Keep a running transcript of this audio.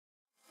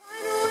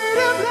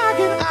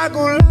I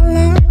go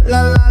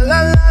la la la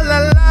la la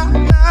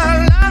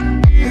la la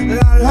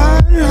la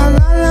la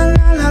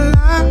la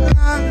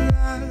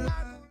la.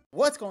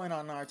 What's going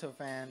on, Naruto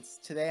fans?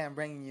 Today I'm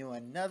bringing you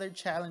another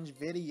challenge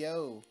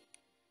video.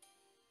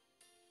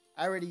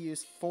 I already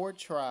used 4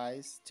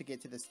 tries to get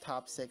to this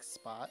top 6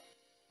 spot.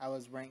 I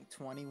was ranked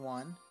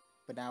 21,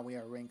 but now we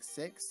are ranked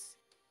 6.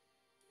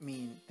 I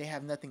mean, they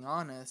have nothing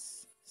on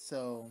us,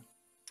 so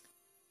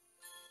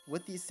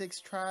with these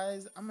 6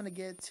 tries, I'm going to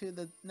get to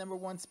the number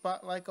 1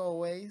 spot like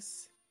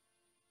always.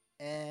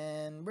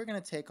 And we're going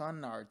to take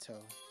on Naruto.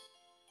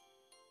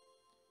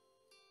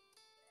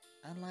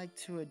 I like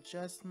to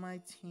adjust my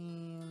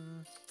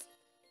team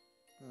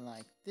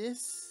like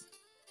this.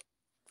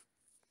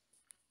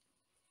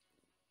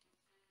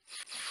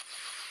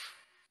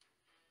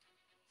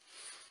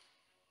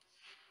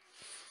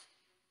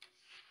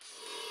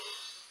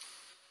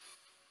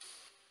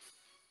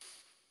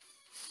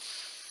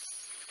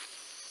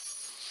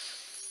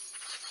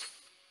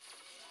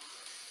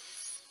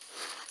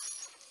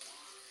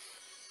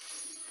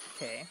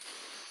 Okay,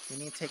 we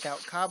need to take out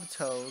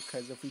Kabuto,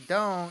 because if we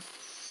don't,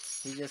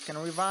 he's just going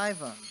to revive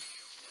him.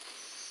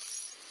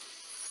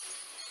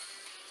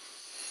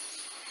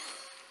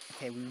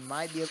 Okay, we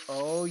might be...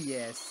 Oh,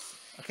 yes.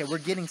 Okay, we're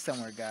getting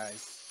somewhere,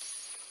 guys.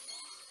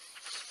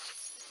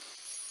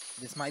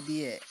 This might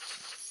be it.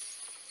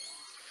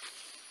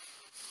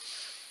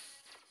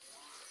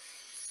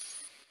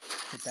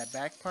 Hit that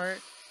back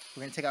part.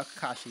 We're going to take out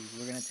Kakashi.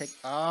 We're going to take...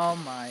 Oh,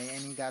 my.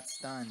 And he got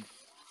stunned.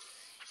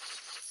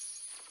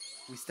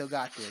 We still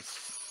got this.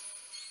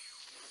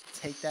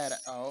 Take that...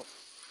 Oh.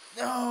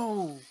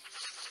 No!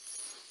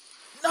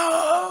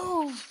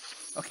 No!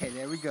 Okay,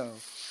 there we go.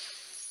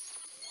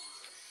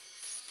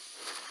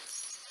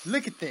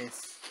 Look at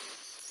this.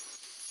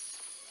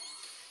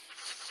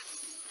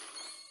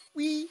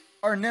 We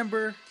are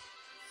number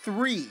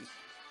 3.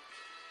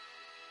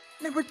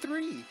 Number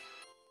 3.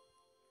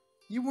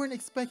 You weren't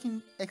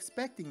expecting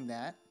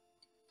that.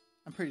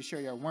 I'm pretty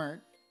sure y'all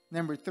weren't.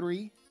 Number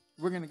 3.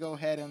 We're going to go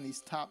ahead on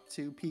these top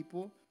 2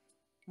 people.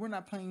 We're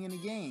not playing any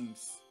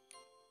games.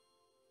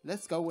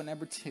 Let's go with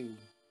number 2.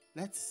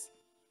 Let's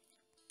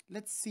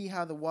see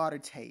how the water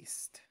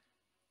tastes.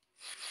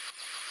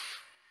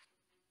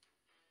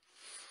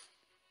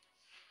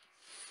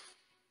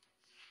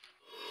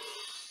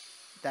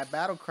 That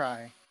battle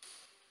cry.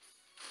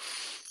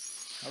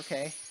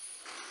 Okay.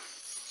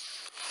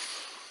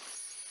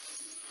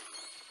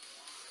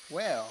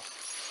 Well,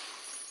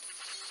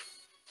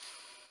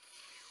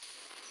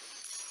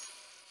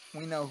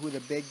 we know who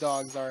the big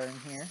dogs are in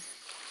here.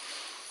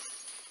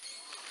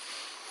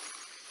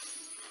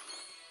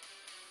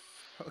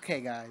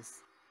 Okay, guys.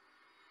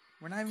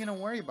 We're not even going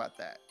to worry about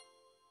that.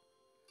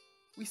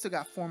 We still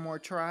got 4 more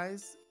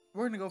tries.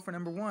 We're going to go for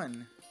number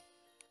 1.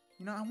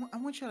 You know, I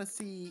want y'all to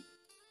see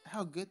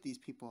how good these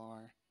people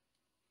are.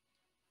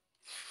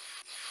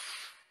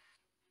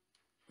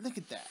 Look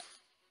at that.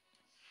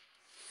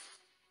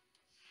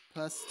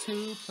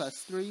 +2,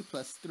 +3,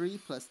 +3,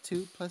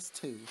 +2,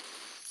 +2.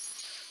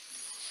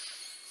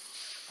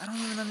 I don't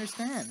even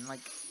understand. Like,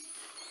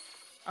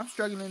 I'm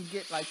struggling to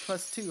get like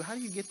 +2. How do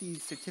you get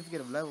these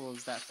certificate of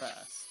levels that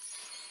fast?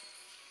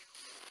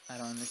 I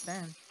don't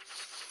understand.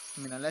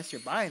 I mean, unless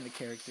you're buying the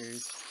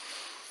characters.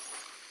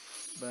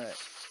 But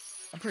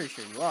I'm pretty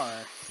sure you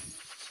are.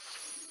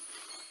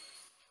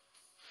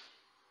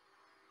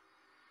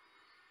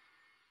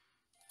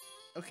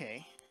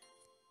 Okay.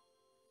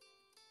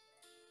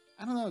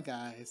 I don't know,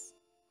 guys.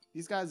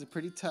 These guys are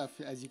pretty tough,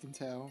 as you can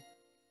tell.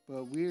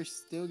 But we're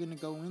still going to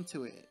go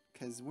into it,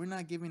 because we're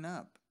not giving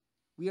up.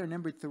 We are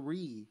number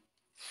 3.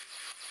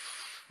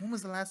 When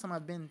was the last time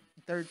I've been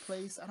 3rd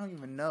place? I don't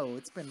even know.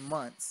 It's been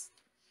months.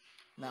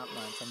 Not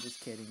months, I'm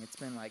just kidding. It's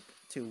been like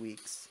 2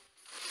 weeks.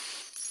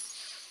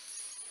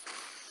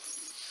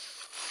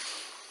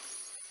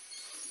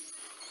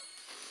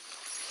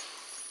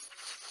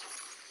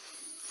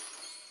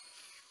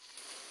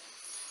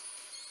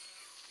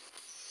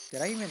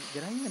 Did I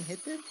even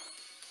hit them?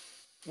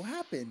 What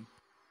happened?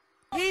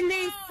 He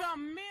needs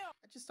some milk.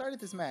 I just started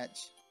this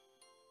match.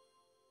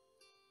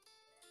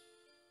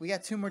 We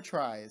got 2 more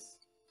tries.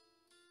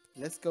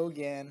 Let's go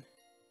again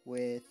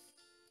with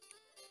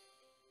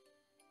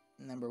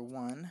number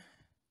 1,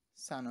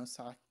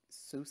 Sanosuke,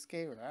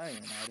 or I don't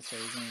even know how to say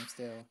his name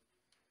still.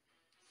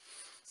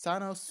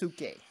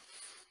 Sanosuke.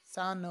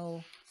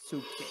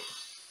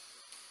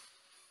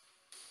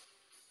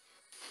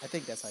 I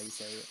think that's how you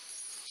say it.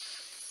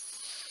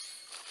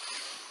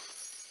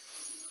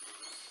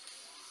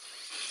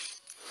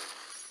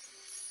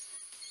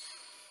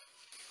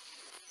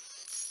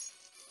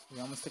 We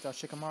almost took out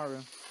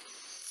Shikamaru.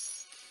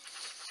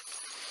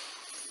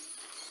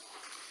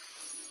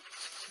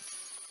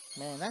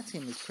 Man, that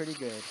team is pretty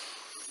good.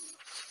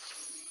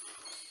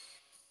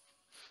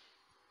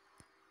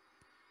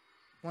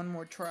 One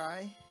more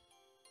try.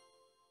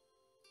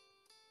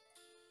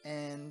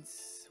 And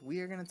we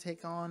are going to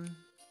take on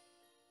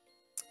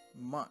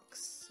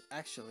monks,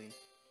 actually.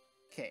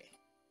 Okay.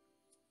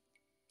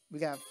 We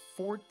got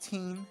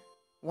 14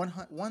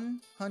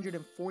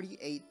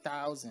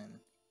 148,000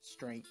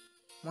 strength,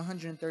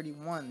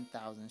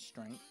 131,000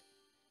 strength.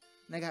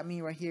 And I got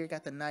me right here,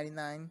 got the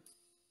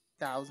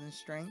 99,000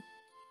 strength.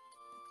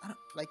 How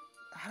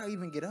do I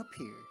even get up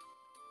here?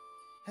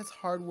 That's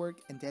hard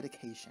work and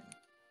dedication.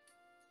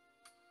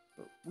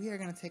 But we are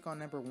going to take on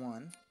number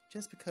 1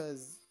 just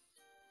because,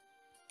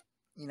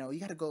 you know, you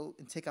got to go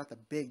and take out the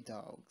big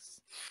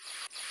dogs.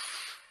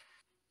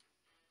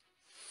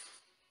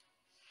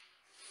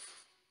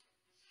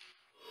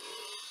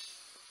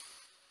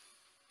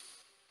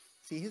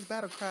 See, his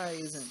battle cry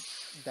isn't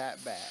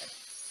that bad.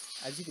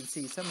 As you can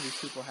see, some of these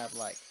people have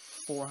like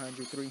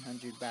 400,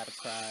 300 battle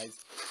cries.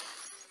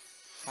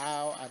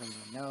 How? I don't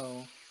even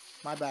know.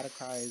 My battle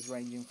cry is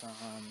ranging from,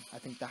 I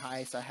think the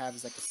highest I have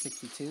is like a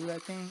 62, I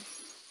think.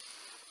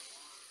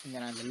 And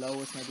then on the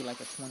lowest, maybe like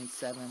a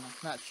 27. I'm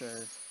not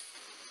sure.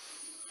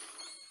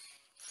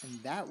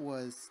 And that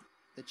was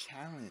the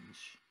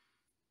challenge.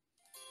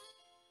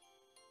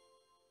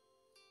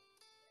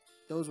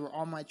 Those were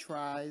all my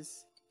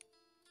tries.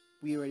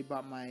 We already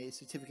bought my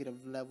certificate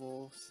of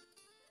levels.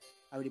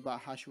 I already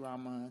bought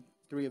Hashirama,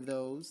 3 of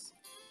those.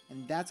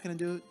 And that's going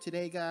to do it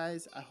today,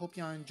 guys. I hope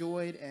y'all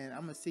enjoyed, and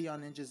I'm going to see y'all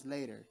ninjas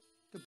later.